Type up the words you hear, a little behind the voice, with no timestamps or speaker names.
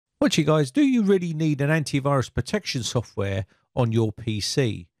Well, you guys, do you really need an antivirus protection software on your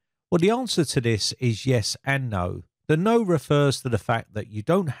PC? Well, the answer to this is yes and no. The no refers to the fact that you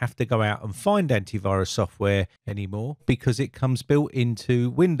don't have to go out and find antivirus software anymore because it comes built into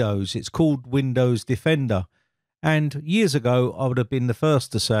Windows. It's called Windows Defender. And years ago, I would have been the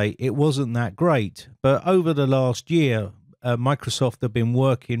first to say it wasn't that great. But over the last year, Microsoft have been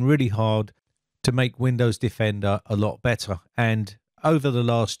working really hard to make Windows Defender a lot better. And over the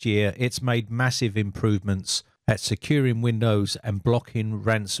last year, it's made massive improvements at securing Windows and blocking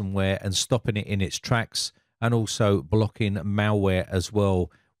ransomware and stopping it in its tracks, and also blocking malware as well.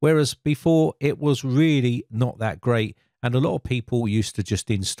 Whereas before, it was really not that great, and a lot of people used to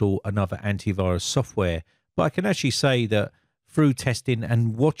just install another antivirus software. But I can actually say that through testing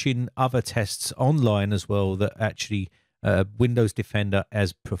and watching other tests online as well, that actually Windows Defender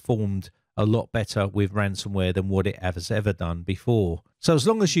has performed a lot better with ransomware than what it has ever done before. So as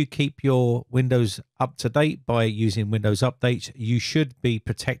long as you keep your Windows up to date by using Windows updates, you should be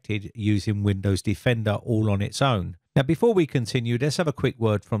protected using Windows Defender all on its own. Now, before we continue, let's have a quick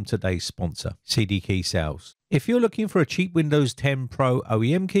word from today's sponsor, CD Key Sales. If you're looking for a cheap Windows 10 Pro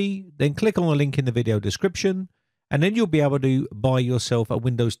OEM key, then click on the link in the video description, and then you'll be able to buy yourself a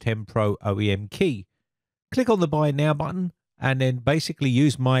Windows 10 Pro OEM key. Click on the Buy Now button, and then basically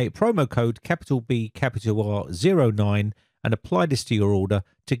use my promo code R09 and apply this to your order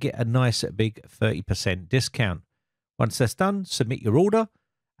to get a nice big 30% discount. Once that's done, submit your order,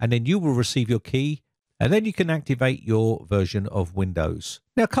 and then you will receive your key, and then you can activate your version of Windows.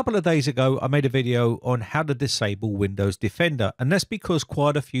 Now, a couple of days ago, I made a video on how to disable Windows Defender, and that's because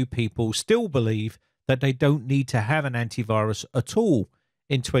quite a few people still believe that they don't need to have an antivirus at all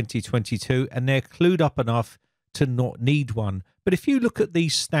in 2022, and they're clued up enough to not need one. But if you look at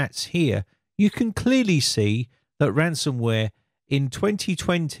these stats here, you can clearly see that ransomware in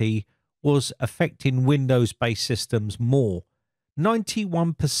 2020 was affecting Windows-based systems more.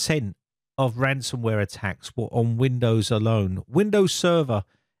 91% of ransomware attacks were on Windows alone. Windows Server,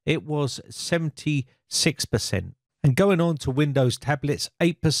 it was 76%. And going on to Windows tablets,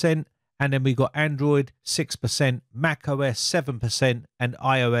 8%. And then we got Android, 6%, macOS, 7%, and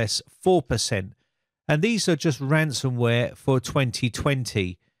iOS, 4%. And these are just ransomware for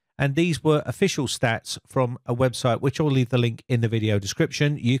 2020. And these were official stats from a website, which I'll leave the link in the video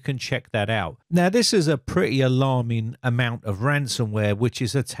description. You can check that out. Now, this is a pretty alarming amount of ransomware, which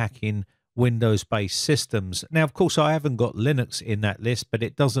is attacking Windows-based systems. Now, of course, I haven't got Linux in that list, but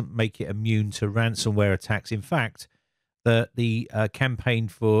it doesn't make it immune to ransomware attacks. In fact, the campaign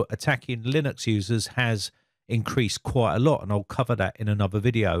for attacking Linux users has increased quite a lot, and I'll cover that in another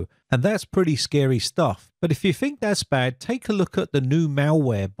video. And that's pretty scary stuff. But if you think that's bad, take a look at the new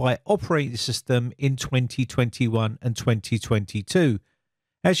malware by operating system in 2021 and 2022.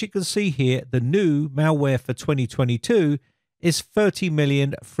 As you can see here, the new malware for 2022 is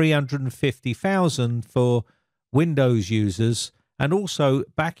 30,350,000 for Windows users, and also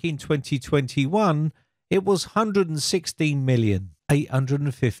back in 2021 it was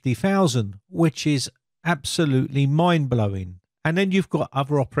 116,850,000, which is absolutely mind-blowing. And then you've got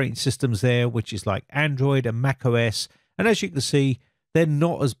other operating systems there, which is like Android and macOS. And as you can see, they're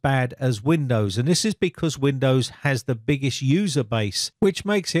not as bad as Windows. And this is because Windows has the biggest user base, which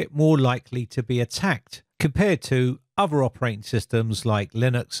makes it more likely to be attacked compared to other operating systems like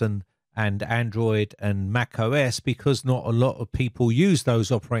Linux and Android and macOS, because not a lot of people use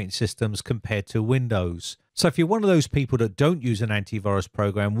those operating systems compared to Windows. So if you're one of those people that don't use an antivirus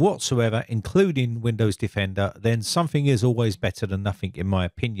program whatsoever, including Windows Defender, then something is always better than nothing, in my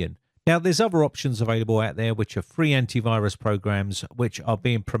opinion. Now, there's other options available out there, which are free antivirus programs, which are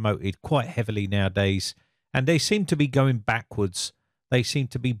being promoted quite heavily nowadays, and they seem to be going backwards. They seem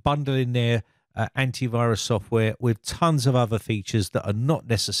to be bundling their antivirus software with tons of other features that are not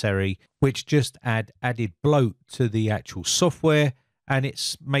necessary, which just add added bloat to the actual software, and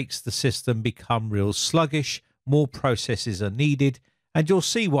it makes the system become real sluggish. More processes are needed, and you'll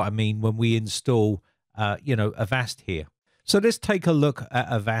see what I mean when we install Avast here. So let's take a look at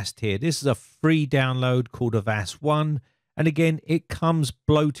Avast here. This is a free download called Avast 1, and again, it comes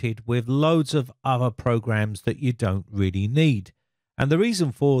bloated with loads of other programs that you don't really need. And the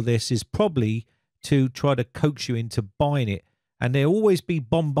reason for this is probably to try to coax you into buying it. And they'll always be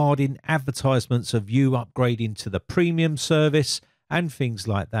bombarding advertisements of you upgrading to the premium service and things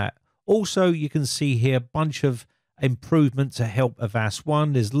like that. Also, you can see here a bunch of improvements to help Avast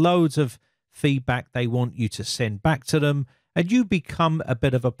 1. There's loads of feedback they want you to send back to them. And you become a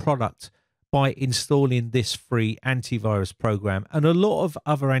bit of a product by installing this free antivirus program. And a lot of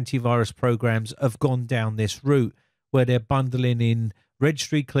other antivirus programs have gone down this route, where they're bundling in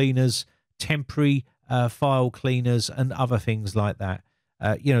registry cleaners, temporary file cleaners, and other things like that.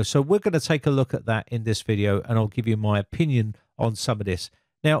 So we're going to take a look at that in this video, and I'll give you my opinion on some of this.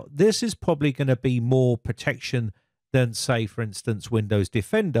 Now, this is probably going to be more protection than, say, for instance, Windows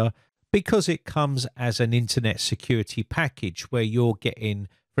Defender, because it comes as an internet security package where you're getting,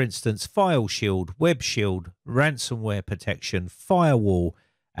 for instance, File Shield, Web Shield, ransomware protection, firewall,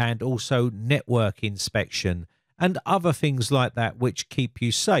 and also network inspection, and other things like that which keep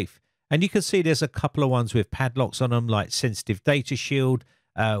you safe. And you can see there's a couple of ones with padlocks on them, like Sensitive Data Shield,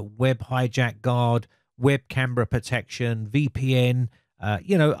 Web Hijack Guard, Web Camera Protection, VPN,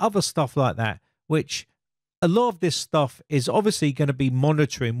 other stuff like that, which a lot of this stuff is obviously going to be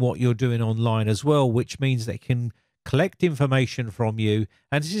monitoring what you're doing online as well, which means they can collect information from you.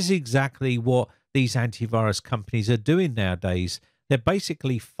 And this is exactly what these antivirus companies are doing nowadays. They're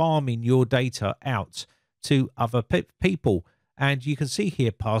basically farming your data out to other people. And you can see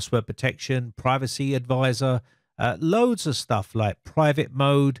here password protection, privacy advisor, loads of stuff like private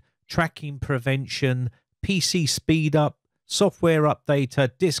mode, tracking prevention, PC speed up, software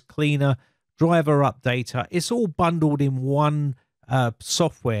updater, disk cleaner, driver updater. It's all bundled in one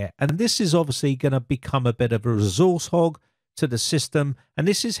software. And this is obviously going to become a bit of a resource hog to the system. And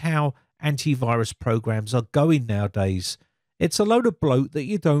this is how antivirus programs are going nowadays. It's a load of bloat that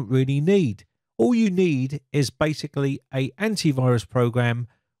you don't really need. All you need is basically a antivirus program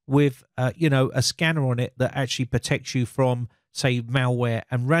with, a scanner on it that actually protects you from, say, malware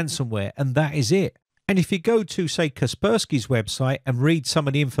and ransomware, and that is it. And if you go to, say, Kaspersky's website and read some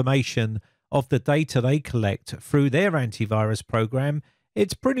of the information of the data they collect through their antivirus program,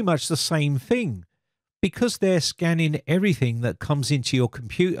 it's pretty much the same thing. Because they're scanning everything that comes into your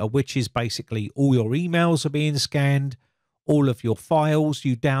computer, which is basically all your emails are being scanned, all of your files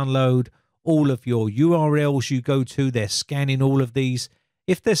you download, all of your URLs you go to, they're scanning all of these.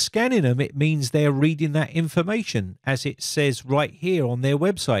 If they're scanning them, it means they're reading that information, as it says right here on their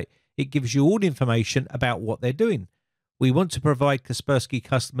website. It gives you all the information about what they're doing. We want to provide Kaspersky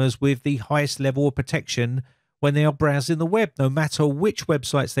customers with the highest level of protection when they are browsing the web. No matter which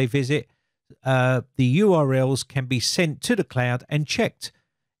websites they visit, the URLs can be sent to the cloud and checked.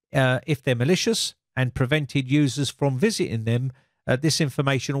 If they're malicious and prevented users from visiting them, this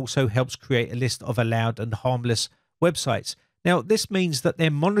information also helps create a list of allowed and harmless websites. Now, this means that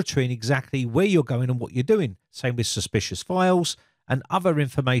they're monitoring exactly where you're going and what you're doing. Same with suspicious files and other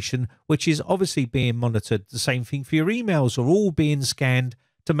information, which is obviously being monitored. The same thing for your emails, are all being scanned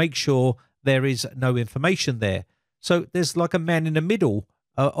to make sure there is no information there. So there's like a man in the middle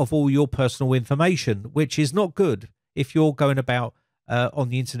of all your personal information, which is not good if you're going about on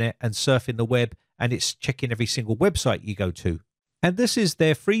the internet and surfing the web and it's checking every single website you go to. And this is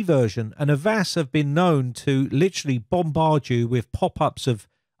their free version, and Avast have been known to literally bombard you with pop-ups of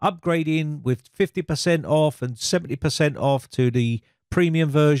upgrading with 50% off and 70% off to the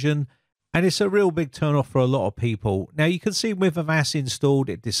premium version, and it's a real big turn-off for a lot of people. Now, you can see with Avast installed,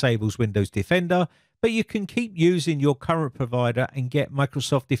 it disables Windows Defender, but you can keep using your current provider and get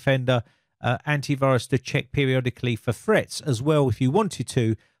Microsoft Defender antivirus to check periodically for threats as well if you wanted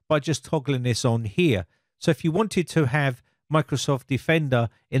to, by just toggling this on here. So if you wanted to have Microsoft Defender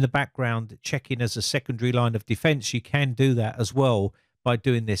in the background checking as a secondary line of defense, you can do that as well by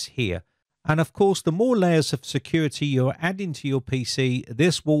doing this here. And of course, the more layers of security you're adding to your PC,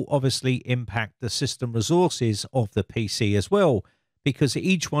 this will obviously impact the system resources of the PC as well, because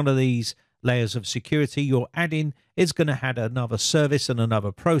each one of these layers of security you're adding is going to add another service and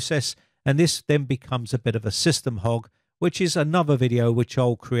another process, and this then becomes a bit of a system hog, which is another video which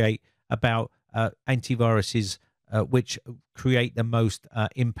I'll create about antiviruses which create the most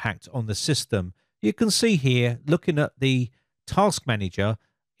impact on the system. You can see here, looking at the task manager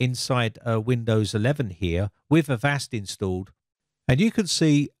inside Windows 11 here with Avast installed, and you can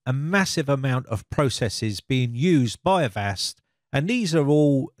see a massive amount of processes being used by Avast, and these are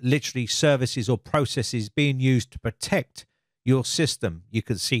all literally services or processes being used to protect your system. You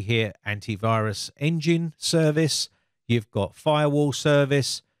can see here antivirus engine service, you've got firewall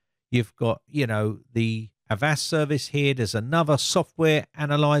service, you've got, the Avast service here. There's another software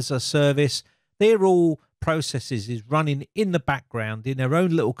analyzer service. They're all processes is running in the background in their own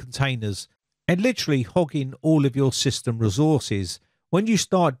little containers and literally hogging all of your system resources. When you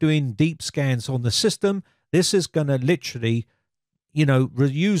start doing deep scans on the system, this is going to literally,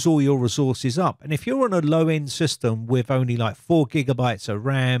 reuse all your resources up. And if you're on a low-end system with only like 4 gigabytes of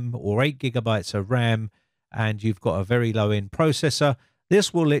RAM or 8 gigabytes of RAM, and you've got a very low-end processor,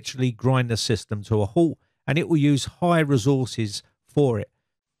 this will literally grind the system to a halt, and it will use high resources for it.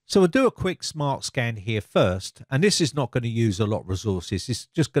 So we'll do a quick smart scan here first, and this is not going to use a lot of resources. It's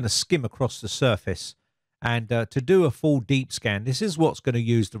just going to skim across the surface. And to do a full deep scan, this is what's going to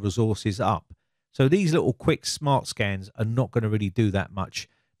use the resources up. So these little quick smart scans are not going to really do that much.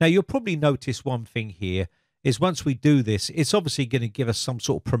 Now, you'll probably notice one thing here is once we do this, it's obviously going to give us some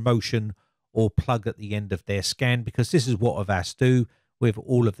sort of promotion or plug at the end of their scan, because this is what Avast do with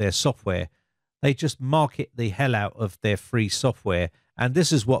all of their software. They just market the hell out of their free software, and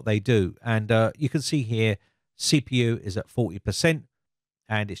this is what they do. And you can see here, CPU is at 40%,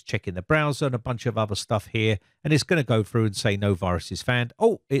 and it's checking the browser and a bunch of other stuff here, and it's going to go through and say no viruses found.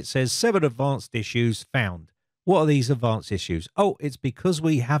 Oh, it says 7 advanced issues found. What are these advanced issues? Oh, it's because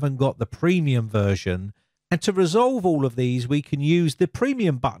we haven't got the premium version, and to resolve all of these, we can use the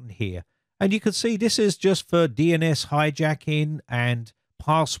premium button here. And you can see this is just for DNS hijacking and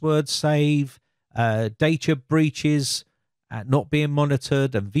password save, data breaches, not being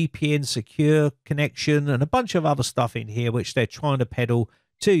monitored, and VPN secure connection, and a bunch of other stuff in here which they're trying to peddle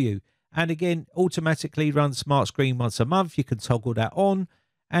to you. And again, automatically run Smart Screen once a month. You can toggle that on.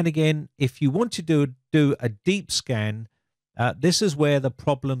 And again, if you want to do a deep scan, this is where the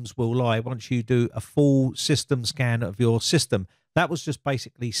problems will lie once you do a full system scan of your system. That was just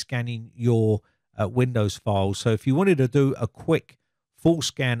basically scanning your Windows files. So if you wanted to do a quick full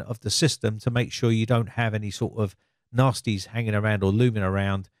scan of the system to make sure you don't have any sort of nasties hanging around or looming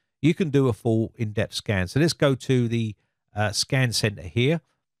around, you can do a full in-depth scan. So let's go to the scan center here,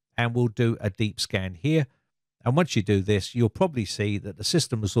 and we'll do a deep scan here. And once you do this, you'll probably see that the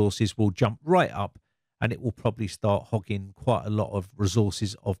system resources will jump right up, and it will probably start hogging quite a lot of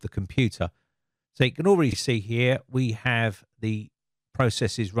resources of the computer. So you can already see here, we have the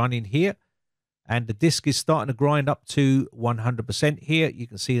processes running here, and the disk is starting to grind up to 100% here. You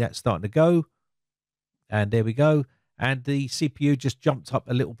can see that starting to go. And there we go. And the CPU just jumped up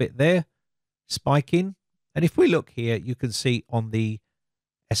a little bit there, spiking. And if we look here, you can see on the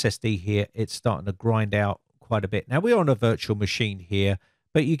SSD here, it's starting to grind out quite a bit. Now, we're on a virtual machine here,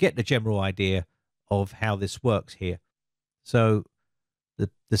 but you get the general idea of how this works here. So the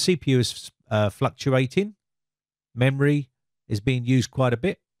CPU is fluctuating. Memory is being used quite a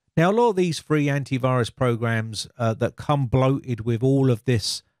bit. Now, a lot of these free antivirus programs that come bloated with all of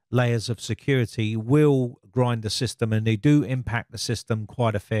this layers of security will grind the system, and they do impact the system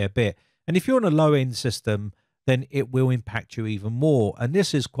quite a fair bit. And if you're on a low-end system, then it will impact you even more. And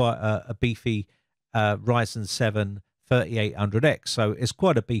this is quite a beefy Ryzen 7 3800X. So it's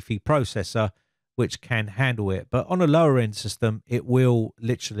quite a beefy processor which can handle it. But on a lower-end system, it will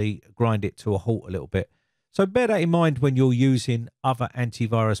literally grind it to a halt a little bit. So bear that in mind when you're using other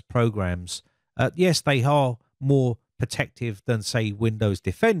antivirus programs. Yes, they are more protective than, say, Windows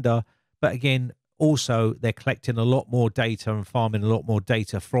Defender, but again, also they're collecting a lot more data and farming a lot more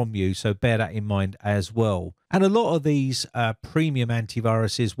data from you, so bear that in mind as well. And a lot of these premium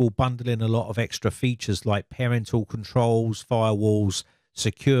antiviruses will bundle in a lot of extra features like parental controls, firewalls,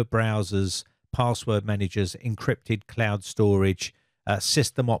 secure browsers, password managers, encrypted cloud storage,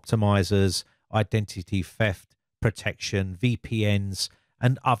 system optimizers, identity theft protection, VPNs,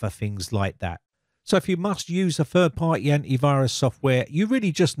 and other things like that. So if you must use a third-party antivirus software, you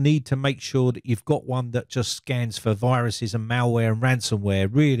really just need to make sure that you've got one that just scans for viruses and malware and ransomware.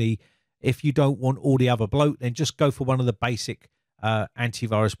 Really, if you don't want all the other bloat, then just go for one of the basic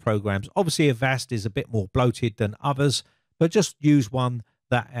antivirus programs. Obviously, Avast is a bit more bloated than others, but just use one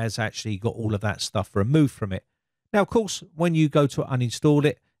that has actually got all of that stuff removed from it. Now, of course, when you go to uninstall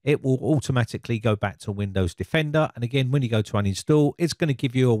it, it will automatically go back to Windows Defender. And again, when you go to uninstall, it's going to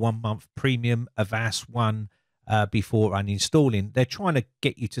give you a 1-month premium Avast one before uninstalling. They're trying to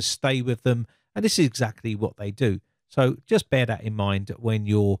get you to stay with them, and this is exactly what they do. So just bear that in mind when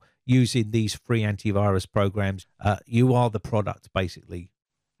you're using these free antivirus programs. You are the product, basically.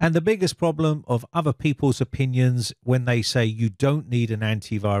 And the biggest problem of other people's opinions when they say you don't need an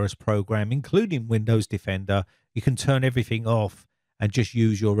antivirus program, including Windows Defender, you can turn everything off and just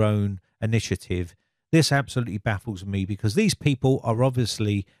use your own initiative. This absolutely baffles me, because these people are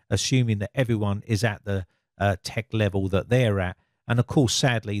obviously assuming that everyone is at the tech level that they're at. And of course,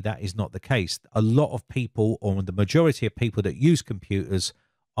 sadly, that is not the case. A lot of people, or the majority of people that use computers,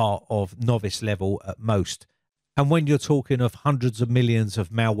 are of novice level at most. And when you're talking of hundreds of millions of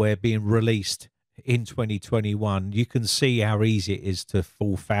malware being released in 2021, you can see how easy it is to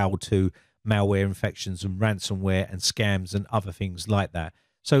fall foul to malware infections and ransomware and scams and other things like that.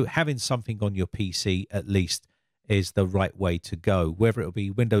 So having something on your PC at least is the right way to go, whether it'll be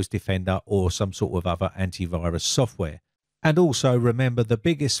Windows Defender or some sort of other antivirus software. And also remember, the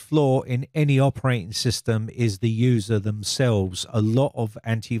biggest flaw in any operating system is the user themselves. A lot of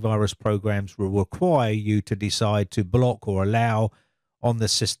antivirus programs will require you to decide to block or allow on the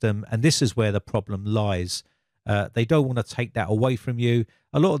system. And this is where the problem lies. They don't want to take that away from you.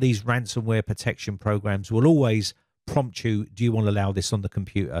 A lot of these ransomware protection programs will always prompt you, do you want to allow this on the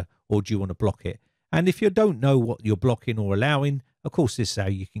computer or do you want to block it? And if you don't know what you're blocking or allowing, of course, this is how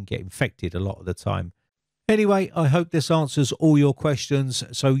you can get infected a lot of the time. Anyway, I hope this answers all your questions.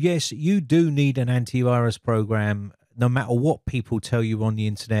 So yes, you do need an antivirus program. No matter what people tell you on the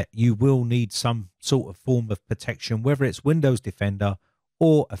internet, you will need some sort of form of protection, whether it's Windows Defender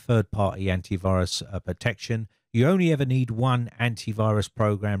or a third-party antivirus protection. You only ever need one antivirus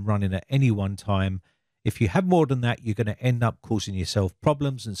program running at any one time. If you have more than that, you're going to end up causing yourself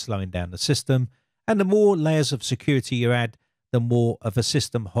problems and slowing down the system. And the more layers of security you add, the more of a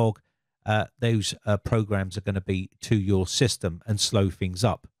system hog those programs are going to be to your system and slow things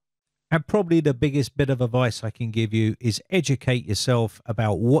up. And probably the biggest bit of advice I can give you is educate yourself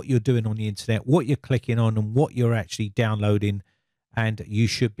about what you're doing on the internet, what you're clicking on and what you're actually downloading, and you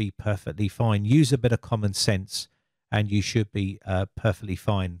should be perfectly fine. Use a bit of common sense and you should be perfectly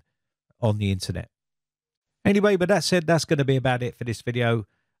fine on the internet. Anyway, but that said, that's going to be about it for this video.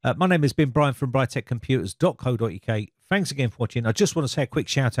 My name has been Brian from briteccomputers.co.uk. Thanks again for watching. I just want to say a quick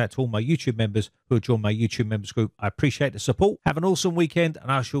shout out to all my YouTube members who have joined my YouTube members group. I appreciate the support. Have an awesome weekend and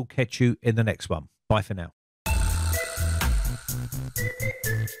I shall catch you in the next one. Bye for now.